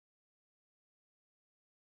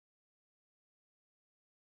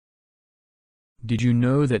Did you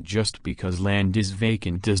know that just because land is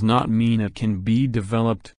vacant does not mean it can be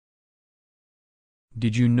developed?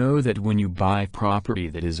 Did you know that when you buy property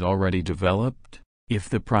that is already developed, if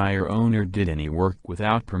the prior owner did any work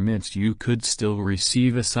without permits, you could still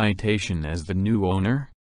receive a citation as the new owner?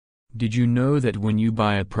 Did you know that when you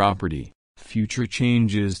buy a property, future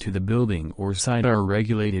changes to the building or site are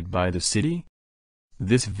regulated by the city?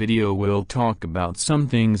 This video will talk about some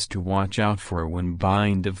things to watch out for when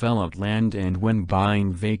buying developed land and when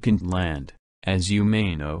buying vacant land. As you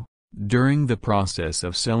may know, during the process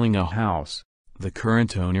of selling a house, the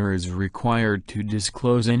current owner is required to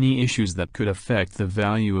disclose any issues that could affect the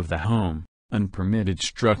value of the home. Unpermitted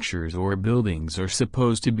structures or buildings are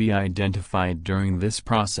supposed to be identified during this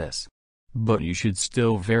process. But you should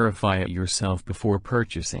still verify it yourself before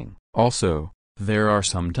purchasing. Also, there are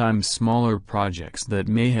sometimes smaller projects that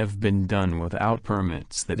may have been done without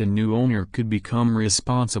permits that a new owner could become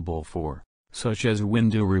responsible for, such as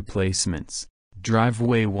window replacements,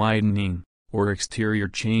 driveway widening, or exterior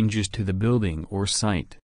changes to the building or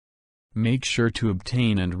site. Make sure to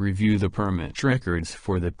obtain and review the permit records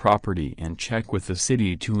for the property and check with the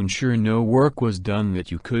city to ensure no work was done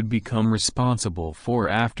that you could become responsible for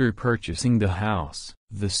after purchasing the house.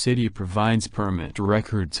 The city provides permit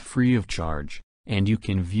records free of charge, and you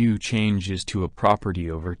can view changes to a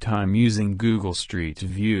property over time using Google Street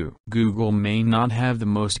View. Google may not have the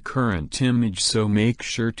most current image, so make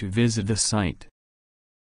sure to visit the site.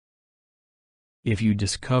 If you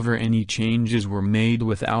discover any changes were made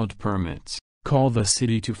without permits, call the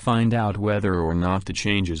city to find out whether or not the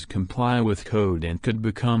changes comply with code and could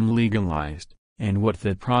become legalized, and what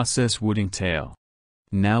the process would entail.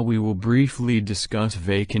 Now we will briefly discuss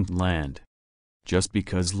vacant land. Just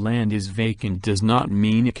because land is vacant does not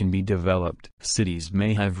mean it can be developed. Cities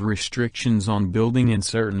may have restrictions on building in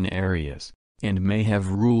certain areas, and may have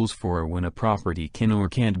rules for when a property can or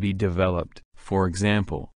can't be developed. For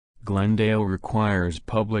example, Glendale requires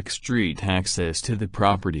public street access to the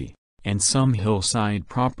property, and some hillside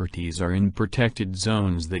properties are in protected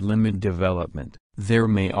zones that limit development. There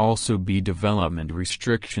may also be development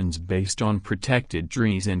restrictions based on protected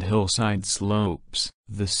trees and hillside slopes.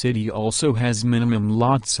 The city also has minimum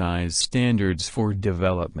lot size standards for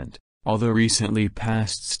development, although recently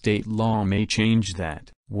passed state law may change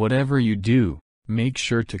that. Whatever you do, make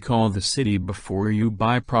sure to call the city before you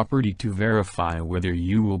buy property to verify whether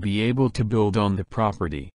you will be able to build on the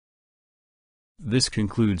property. This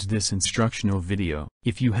concludes this instructional video.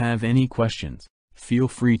 If you have any questions, feel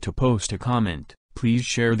free to post a comment. Please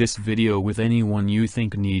share this video with anyone you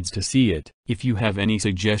think needs to see it. If you have any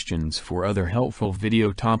suggestions for other helpful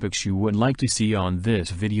video topics you would like to see on this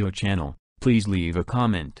video channel, please leave a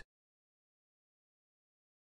comment.